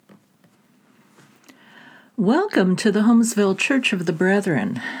Welcome to the Holmesville Church of the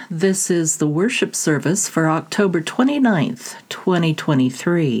Brethren. This is the worship service for October 29th,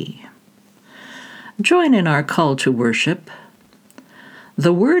 2023. Join in our call to worship.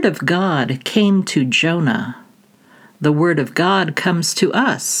 The Word of God came to Jonah. The Word of God comes to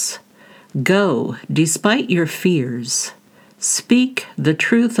us. Go, despite your fears. Speak the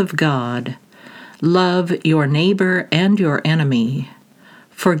truth of God. Love your neighbor and your enemy.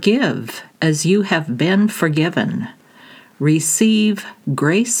 Forgive as you have been forgiven. Receive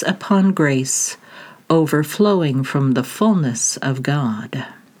grace upon grace, overflowing from the fullness of God.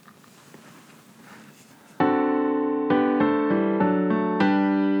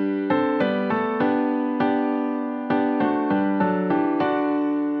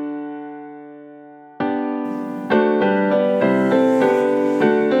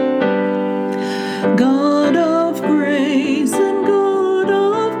 God of grace and God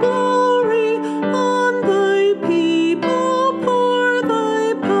of glory, on thy people pour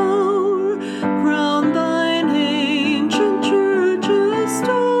thy power. Crown thine ancient church's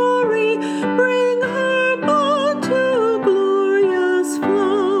story, bring her bud to glorious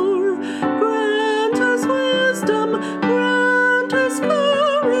flower. Grant us wisdom, grant us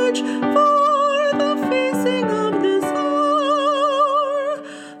courage for the facing of this hour.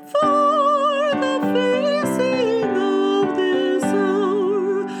 For the facing of this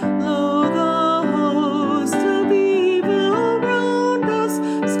hour, lo, the host of evil round us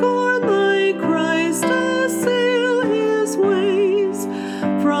scorn thy Christ, assail his ways.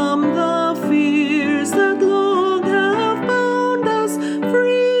 From the fears that long have bound us,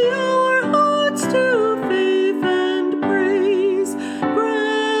 free our hearts to faith and praise.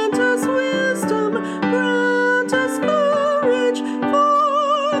 Grant us wisdom, grant us courage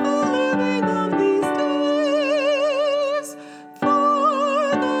for the living of these days.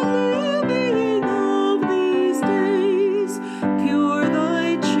 For the living of these days. Cure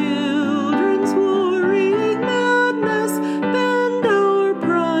thy children's warring madness, bend our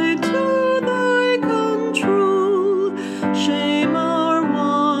pride to thy control. Shame our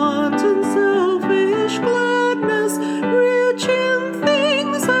wanton selfish gladness, rich in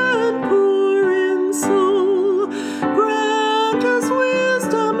things and poor in soul. Grant us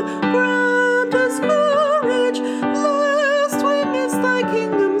wisdom, grant us courage, lest we miss thy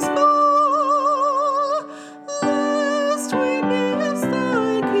kingdom's goal. Lest we miss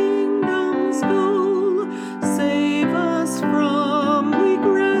thy kingdom's goal. Save us from weak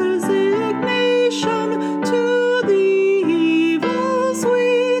resignation to the evils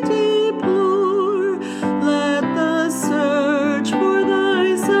we deplore. Let the search for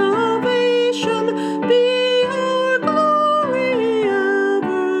thy salvation be our glory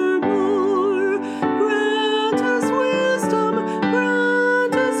evermore. Grant us wisdom,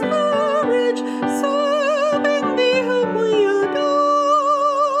 grant us courage, serving thee whom we adore.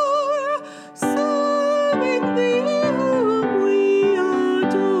 Serving thee whom we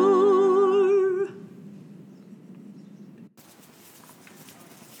adore.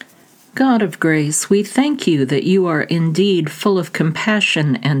 God of grace, we thank you that you are indeed full of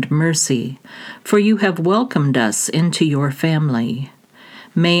compassion and mercy, for you have welcomed us into your family.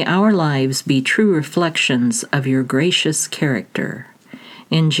 May our lives be true reflections of your gracious character.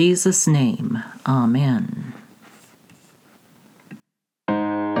 In Jesus' name, amen.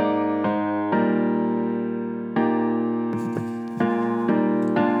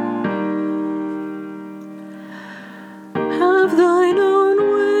 Have thine own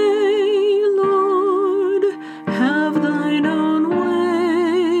way, Lord, have thine own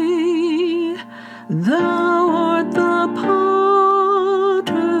way. Thou art the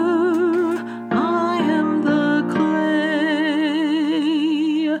potter, I am the clay.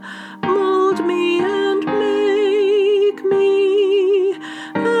 Mold me and make me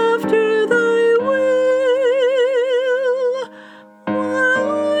after thy will, while I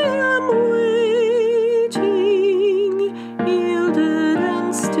am waiting, yielded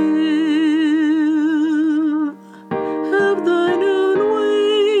and still. Have thine own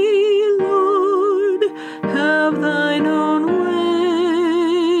way, Lord, have thine own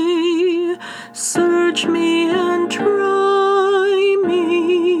way. Search me and try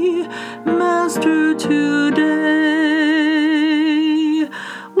me,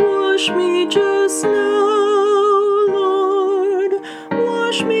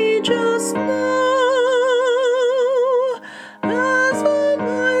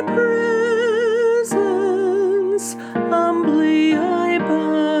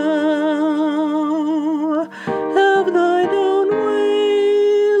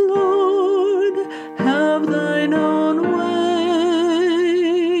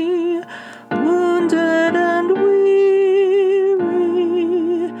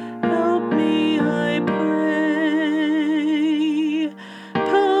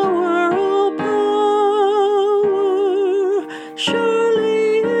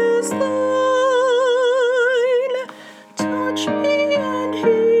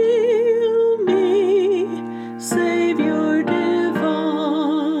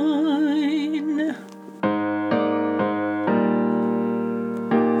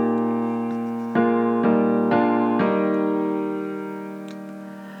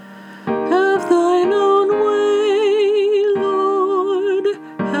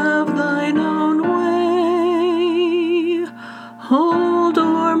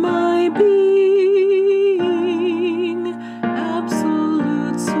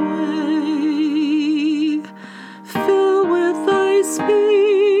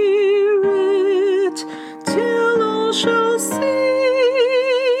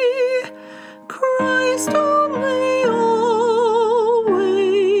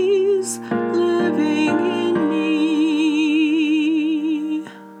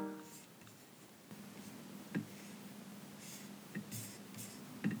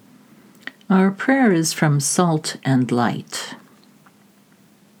 Our prayer is from Salt and Light.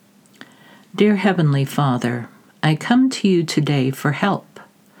 Dear Heavenly Father, I come to you today for help.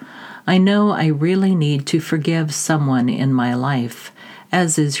 I know I really need to forgive someone in my life,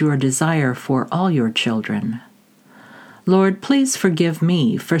 as is your desire for all your children. Lord, please forgive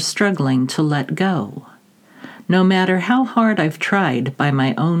me for struggling to let go. No matter how hard I've tried by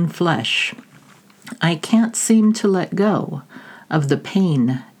my own flesh, I can't seem to let go of the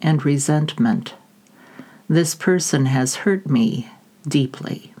pain and resentment. This person has hurt me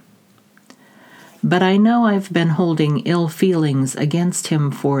deeply. But I know I've been holding ill feelings against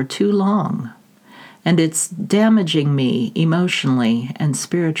him for too long, and it's damaging me emotionally and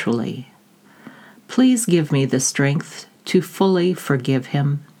spiritually. Please give me the strength to fully forgive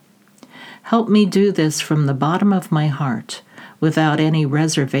him. Help me do this from the bottom of my heart, without any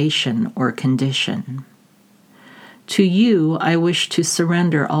reservation or condition. To you, I wish to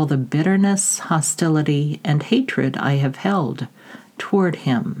surrender all the bitterness, hostility, and hatred I have held toward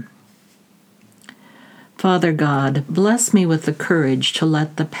him. Father God, bless me with the courage to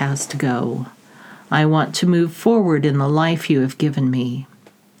let the past go. I want to move forward in the life you have given me.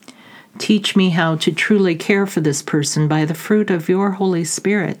 Teach me how to truly care for this person by the fruit of your Holy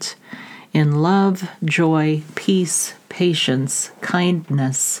Spirit, in love, joy, peace, patience,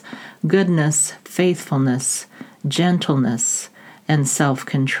 kindness, goodness, faithfulness, gentleness, and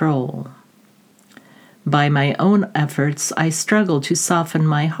self-control. By my own efforts, I struggle to soften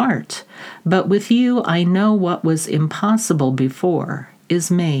my heart, but with you I know what was impossible before is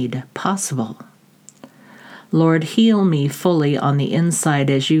made possible. Lord, heal me fully on the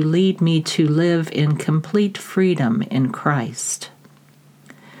inside as you lead me to live in complete freedom in Christ.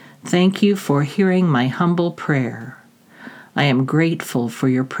 Thank you for hearing my humble prayer. I am grateful for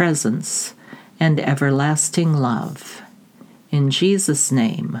your presence and everlasting love. In Jesus'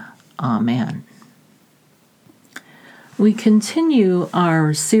 name, Amen. We continue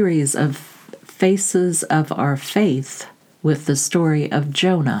our series of Faces of Our Faith with the story of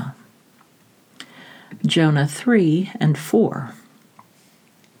Jonah. Jonah 3 and 4.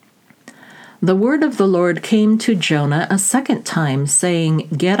 The word of the Lord came to Jonah a second time, saying,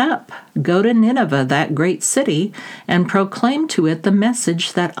 Get up, go to Nineveh, that great city, and proclaim to it the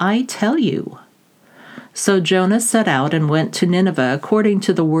message that I tell you. So Jonah set out and went to Nineveh according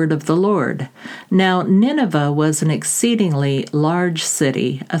to the word of the Lord. Now Nineveh was an exceedingly large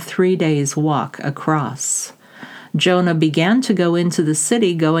city, a 3 days' walk across. Jonah began to go into the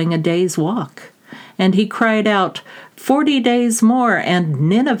city, going a day's walk. And he cried out, 40 days more, and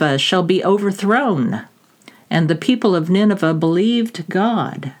Nineveh shall be overthrown. And the people of Nineveh believed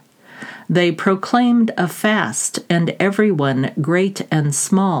God. They proclaimed a fast, and everyone, great and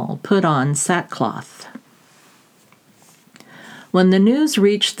small, put on sackcloth. When the news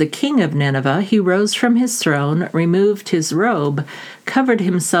reached the king of Nineveh, he rose from his throne, removed his robe, covered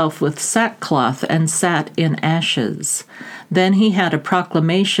himself with sackcloth, and sat in ashes. Then he had a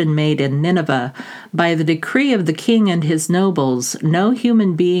proclamation made in Nineveh, by the decree of the king and his nobles, no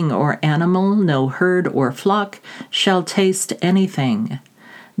human being or animal, no herd or flock, shall taste anything.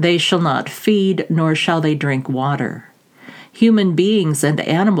 They shall not feed, nor shall they drink water. Human beings and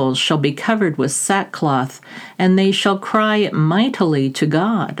animals shall be covered with sackcloth, and they shall cry mightily to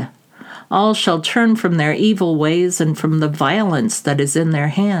God. All shall turn from their evil ways and from the violence that is in their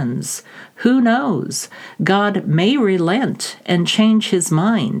hands. Who knows? God may relent and change his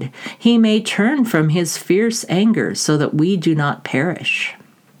mind. He may turn from his fierce anger so that we do not perish.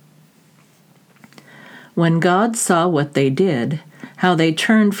 When God saw what they did, how they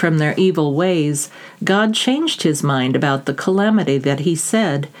turned from their evil ways, God changed his mind about the calamity that he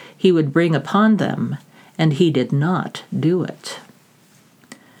said he would bring upon them, and he did not do it.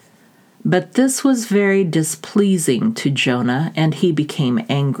 But this was very displeasing to Jonah, and he became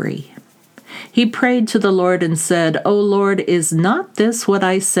angry. He prayed to the Lord and said, O Lord, is not this what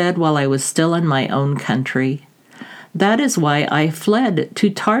I said while I was still in my own country? That is why I fled to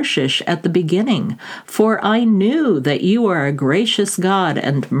Tarshish at the beginning, for I knew that you are a gracious God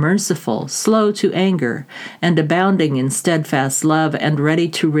and merciful, slow to anger, and abounding in steadfast love, and ready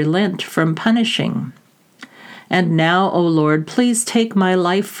to relent from punishing. And now, O Lord, please take my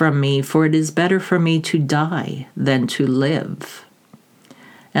life from me, for it is better for me to die than to live.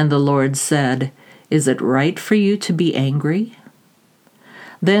 And the Lord said, Is it right for you to be angry?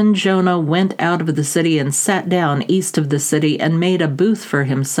 Then Jonah went out of the city and sat down east of the city and made a booth for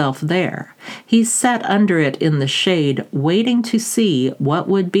himself there. He sat under it in the shade, waiting to see what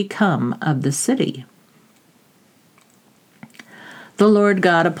would become of the city. The Lord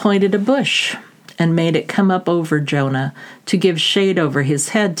God appointed a bush and made it come up over Jonah to give shade over his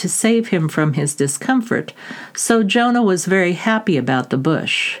head to save him from his discomfort. So Jonah was very happy about the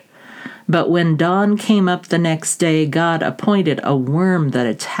bush. But when dawn came up the next day, God appointed a worm that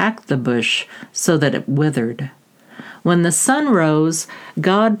attacked the bush so that it withered. When the sun rose,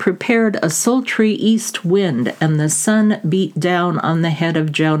 God prepared a sultry east wind, and the sun beat down on the head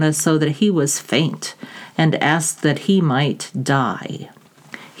of Jonah so that he was faint, and asked that he might die.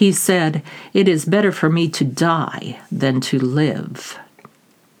 He said, "It is better for me to die than to live."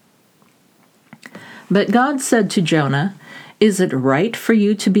 But God said to Jonah, "Is it right for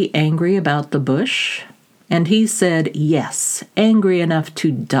you to be angry about the bush?" And he said, "Yes, angry enough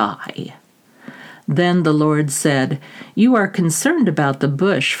to die." Then the Lord said, "You are concerned about the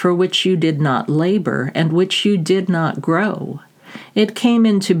bush for which you did not labor and which you did not grow. It came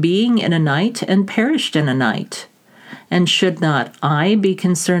into being in a night and perished in a night. And should not I be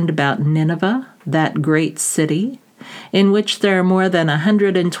concerned about Nineveh, that great city, in which there are more than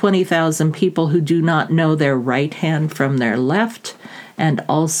 120,000 people who do not know their right hand from their left, and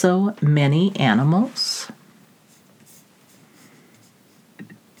also many animals?"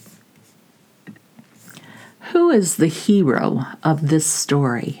 Who is the hero of this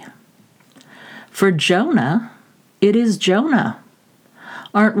story? For Jonah, it is Jonah.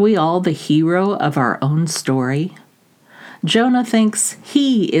 Aren't we all the hero of our own story? Jonah thinks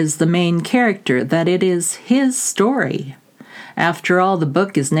he is the main character, that it is his story. After all, the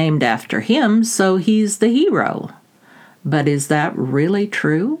book is named after him, so he's the hero. But is that really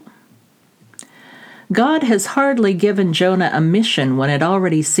true? God has hardly given Jonah a mission when it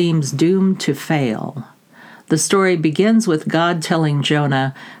already seems doomed to fail. The story begins with God telling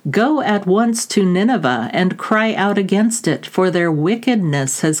Jonah, "Go at once to Nineveh and cry out against it, for their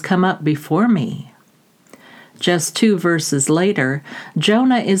wickedness has come up before me." Just 2 verses later,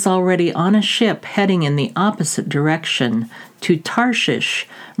 Jonah is already on a ship heading in the opposite direction to Tarshish,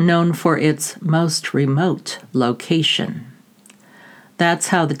 known for its most remote location. That's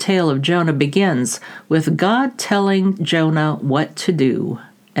how the tale of Jonah begins, with God telling Jonah what to do,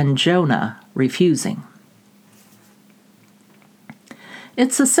 and Jonah refusing.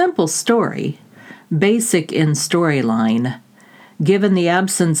 It's a simple story, basic in storyline. Given the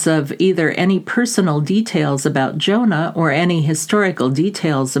absence of either any personal details about Jonah or any historical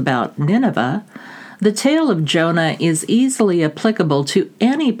details about Nineveh, the tale of Jonah is easily applicable to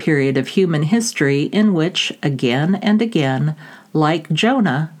any period of human history in which, again and again, like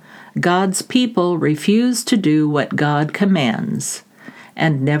Jonah, God's people refuse to do what God commands.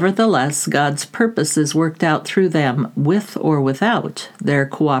 And nevertheless, God's purpose is worked out through them with or without their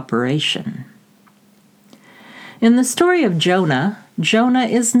cooperation. In the story of Jonah, Jonah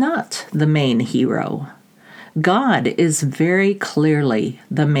is not the main hero. God is very clearly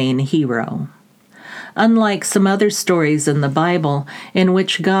the main hero. Unlike some other stories in the Bible in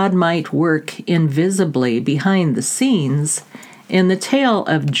which God might work invisibly behind the scenes, in the tale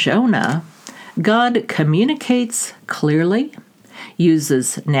of Jonah, God communicates clearly,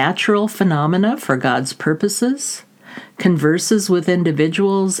 uses natural phenomena for God's purposes, converses with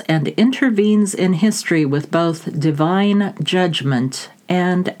individuals, and intervenes in history with both divine judgment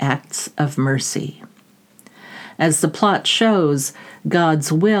and acts of mercy. As the plot shows,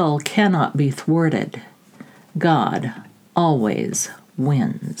 God's will cannot be thwarted. God always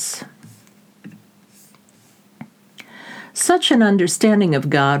wins. Such an understanding of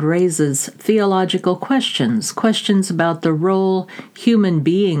God raises theological questions about the role human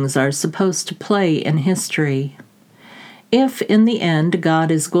beings are supposed to play in history. If in the end God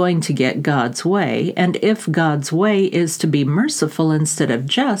is going to get God's way, and if God's way is to be merciful instead of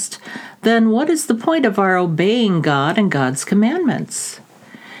just, then what is the point of our obeying God and God's commandments?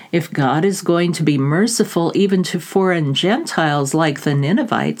 If God is going to be merciful even to foreign Gentiles like the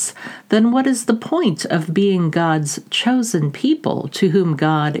Ninevites, then what is the point of being God's chosen people to whom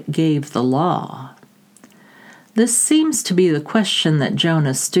God gave the law? This seems to be the question that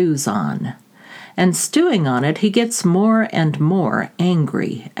Jonah stews on. And stewing on it, he gets more and more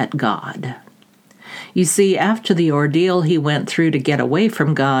angry at God. You see, after the ordeal he went through to get away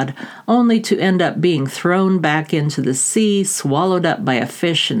from God, only to end up being thrown back into the sea, swallowed up by a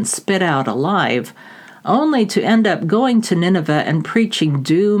fish, and spit out alive, only to end up going to Nineveh and preaching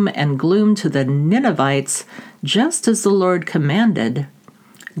doom and gloom to the Ninevites, just as the Lord commanded,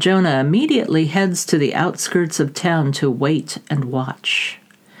 Jonah immediately heads to the outskirts of town to wait and watch.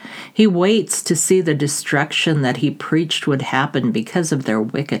 He waits to see the destruction that he preached would happen because of their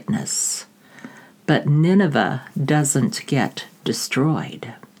wickedness. But Nineveh doesn't get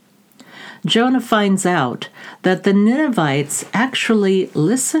destroyed. Jonah finds out that the Ninevites actually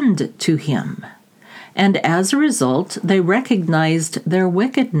listened to him. and as a result, they recognized their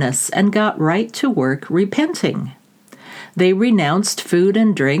wickedness and got right to work repenting. They renounced food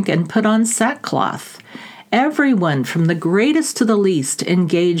and drink and put on sackcloth. Everyone, from the greatest to the least,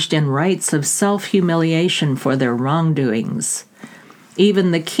 engaged in rites of self-humiliation for their wrongdoings.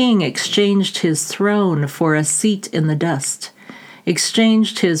 Even the king exchanged his throne for a seat in the dust,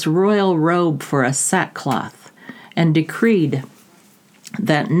 exchanged his royal robe for a sackcloth, and decreed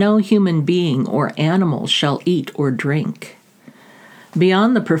that no human being or animal shall eat or drink.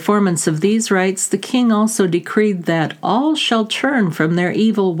 Beyond the performance of these rites, the king also decreed that all shall turn from their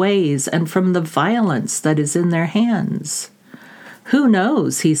evil ways and from the violence that is in their hands. Who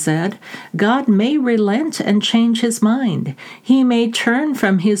knows, he said, God may relent and change his mind. He may turn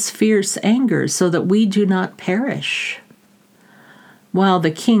from his fierce anger so that we do not perish. While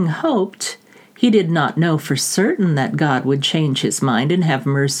the king hoped, he did not know for certain that God would change his mind and have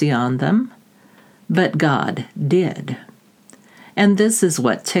mercy on them. But God did. And this is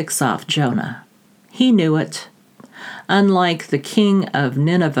what ticks off Jonah. He knew it. Unlike the king of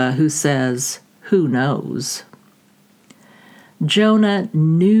Nineveh who says, "Who knows?" Jonah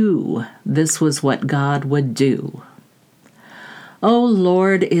knew this was what God would do. "O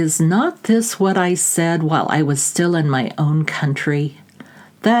Lord, is not this what I said while I was still in my own country?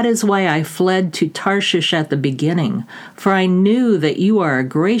 That is why I fled to Tarshish at the beginning, for I knew that you are a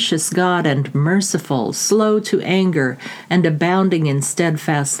gracious God and merciful, slow to anger, and abounding in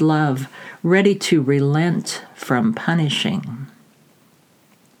steadfast love, ready to relent from punishing."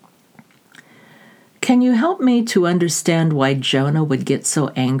 Can you help me to understand why Jonah would get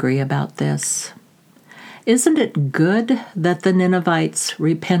so angry about this? Isn't it good that the Ninevites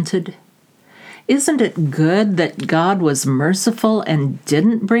repented? Isn't it good that God was merciful and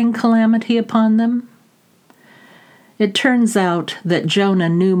didn't bring calamity upon them? It turns out that Jonah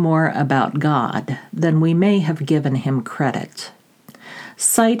knew more about God than we may have given him credit.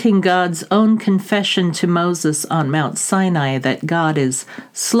 Citing God's own confession to Moses on Mount Sinai that God is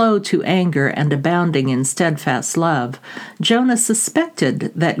slow to anger and abounding in steadfast love, Jonah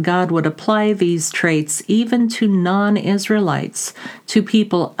suspected that God would apply these traits even to non-Israelites, to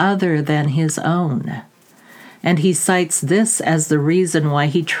people other than his own. And he cites this as the reason why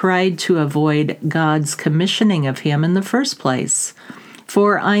he tried to avoid God's commissioning of him in the first place.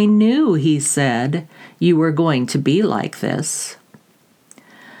 "For I knew," he said, "you were going to be like this."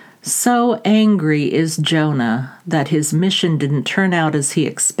 So angry is Jonah that his mission didn't turn out as he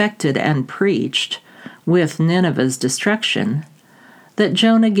expected and preached, with Nineveh's destruction, that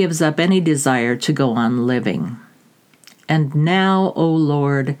Jonah gives up any desire to go on living. "And now, O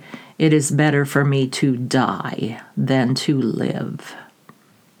Lord, it is better for me to die than to live."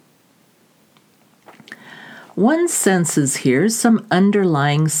 One senses here some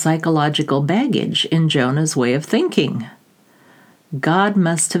underlying psychological baggage in Jonah's way of thinking. God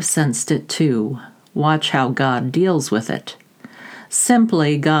must have sensed it too. Watch how God deals with it.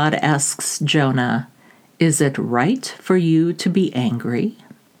 Simply, God asks Jonah, "Is it right for you to be angry?"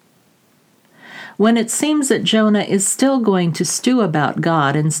 When it seems that Jonah is still going to stew about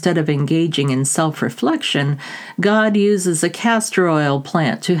God instead of engaging in self-reflection, God uses a castor oil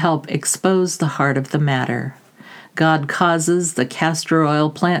plant to help expose the heart of the matter. God causes the castor oil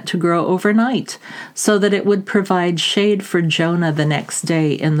plant to grow overnight so that it would provide shade for Jonah the next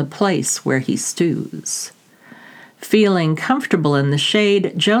day in the place where he stews. Feeling comfortable in the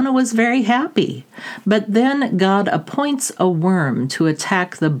shade, Jonah was very happy. But then God appoints a worm to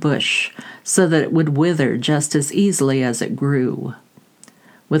attack the bush so that it would wither just as easily as it grew.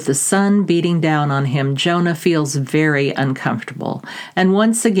 With the sun beating down on him, Jonah feels very uncomfortable, and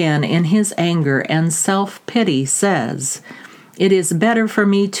once again, in his anger and self-pity, says, "It is better for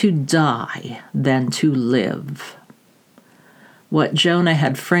me to die than to live." What Jonah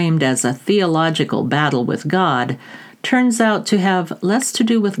had framed as a theological battle with God turns out to have less to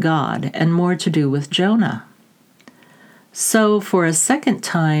do with God and more to do with Jonah. So, for a second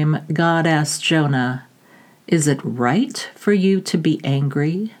time, God asked Jonah, "Is it right for you to be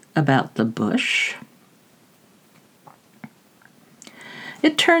angry about the bush?"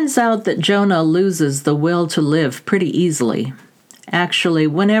 It turns out that Jonah loses the will to live pretty easily. Actually,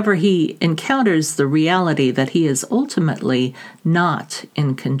 whenever he encounters the reality that he is ultimately not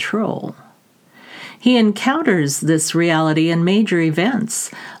in control. He encounters this reality in major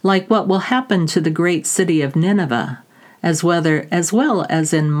events, like what will happen to the great city of Nineveh, as well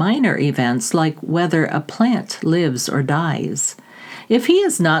as in minor events like whether a plant lives or dies. If he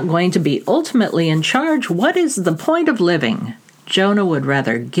is not going to be ultimately in charge, what is the point of living? Jonah would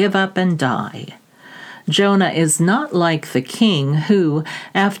rather give up and die. Jonah is not like the king who,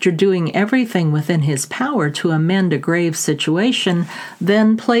 after doing everything within his power to amend a grave situation,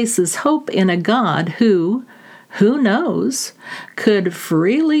 then places hope in a God who knows, could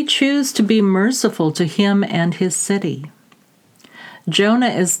freely choose to be merciful to him and his city. Jonah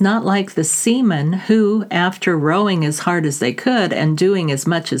is not like the seamen who, after rowing as hard as they could and doing as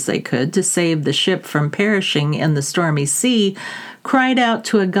much as they could to save the ship from perishing in the stormy sea, cried out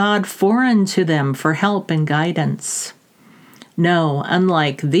to a God foreign to them for help and guidance. No,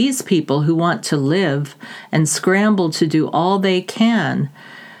 unlike these people who want to live and scramble to do all they can,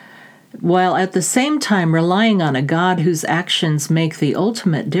 while at the same time relying on a God whose actions make the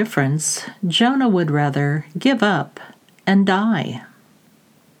ultimate difference, Jonah would rather give up and die.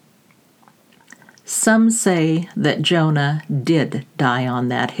 Some say that Jonah did die on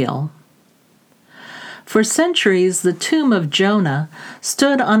that hill. For centuries, the tomb of Jonah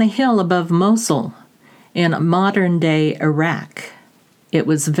stood on a hill above Mosul in modern-day Iraq. It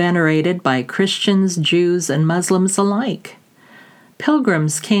was venerated by Christians, Jews, and Muslims alike.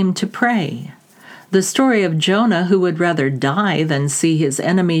 Pilgrims came to pray. The story of Jonah, who would rather die than see his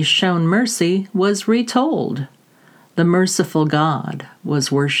enemies shown mercy, was retold. The merciful God was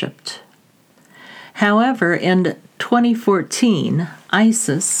worshipped. However, in 2014,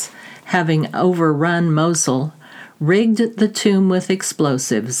 ISIS, having overrun Mosul, rigged the tomb with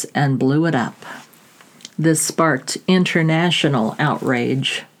explosives and blew it up. This sparked international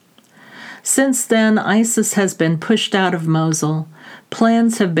outrage. Since then, ISIS has been pushed out of Mosul,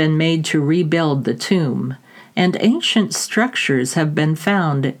 plans have been made to rebuild the tomb, and ancient structures have been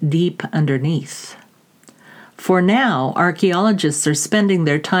found deep underneath. For now, archaeologists are spending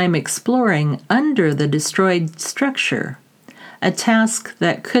their time exploring under the destroyed structure, a task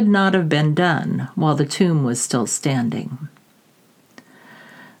that could not have been done while the tomb was still standing.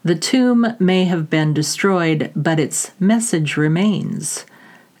 The tomb may have been destroyed, but its message remains.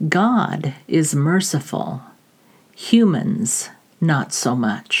 God is merciful. Humans, not so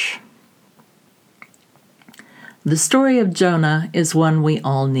much. The story of Jonah is one we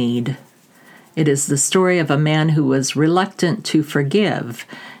all need. It is the story of a man who was reluctant to forgive.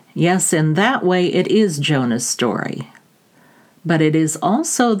 Yes, in that way it is Jonah's story. But it is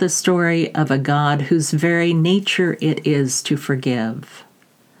also the story of a God whose very nature it is to forgive.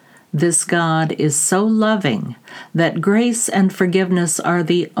 This God is so loving that grace and forgiveness are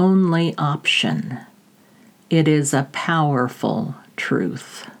the only option. It is a powerful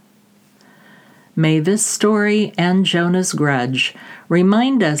truth. May this story and Jonah's grudge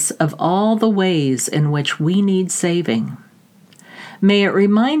remind us of all the ways in which we need saving. May it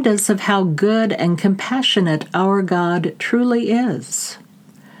remind us of how good and compassionate our God truly is.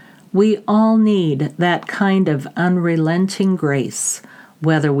 We all need that kind of unrelenting grace,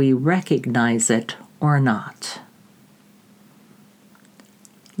 whether we recognize it or not.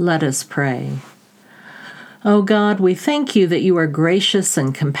 Let us pray. O God, we thank you that you are gracious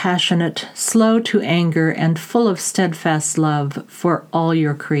and compassionate, slow to anger, and full of steadfast love for all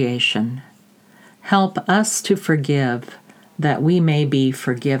your creation. Help us to forgive, that we may be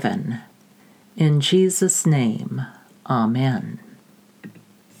forgiven. In Jesus' name, amen.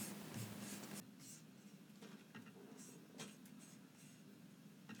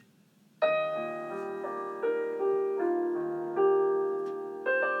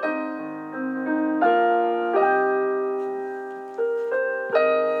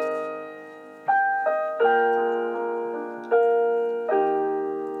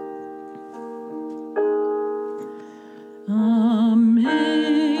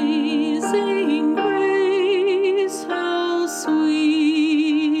 Amazing grace, how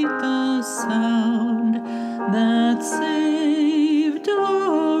sweet the sound that saved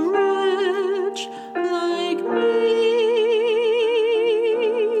a wretch like me.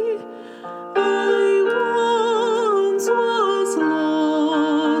 I once was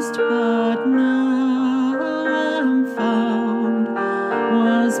lost, but now am found,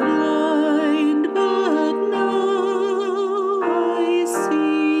 was blind, but now I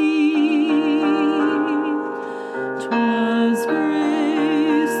see. 'Twas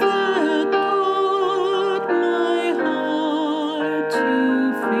grace that taught my heart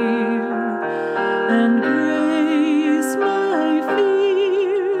to fear, and grace my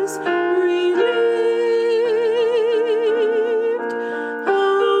fears relieved.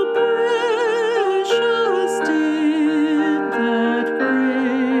 How precious did that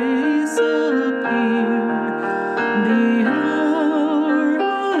grace appear, the hour I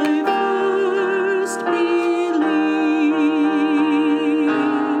first believed.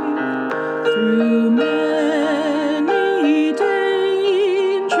 Through many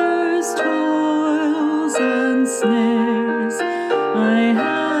dangers, toil,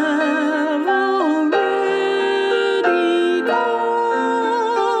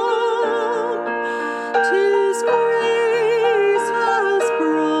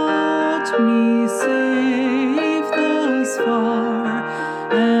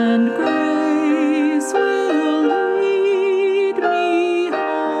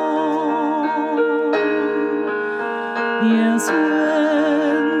 Yes,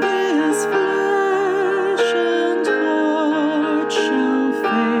 when this flesh and heart shall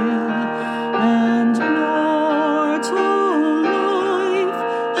fail, and mortal life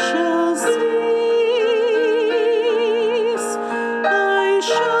shall cease, I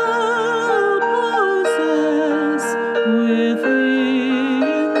shall possess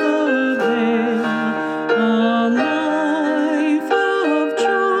within the veil a life of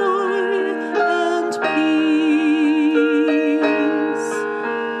joy and peace.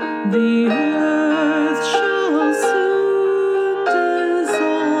 The earth shall soon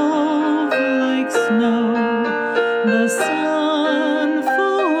dissolve like snow, the sun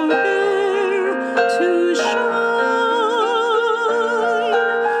forbear to shine,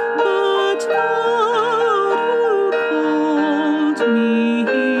 but God who called me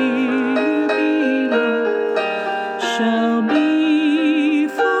here below shall be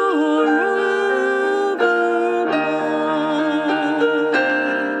forever mine.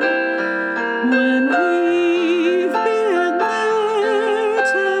 When we've been there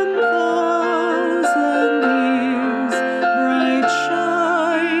 10,000 years, bright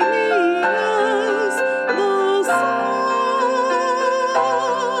shining as the sun,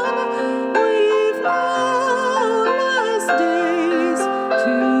 we've countless days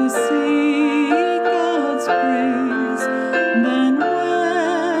to sing God's praise than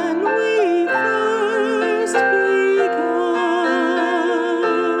when we first begun.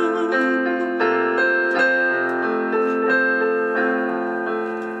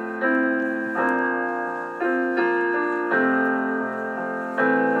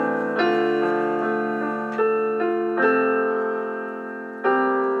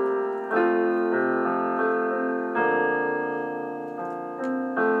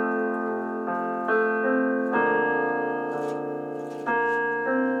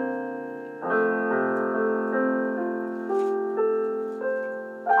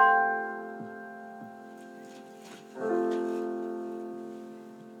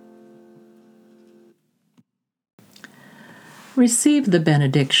 Receive the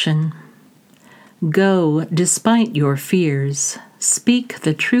benediction. Go despite your fears. Speak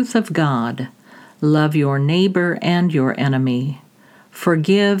the truth of God. Love your neighbor and your enemy.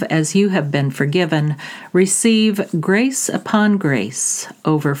 Forgive as you have been forgiven. Receive grace upon grace,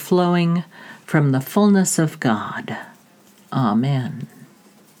 overflowing from the fullness of God. Amen.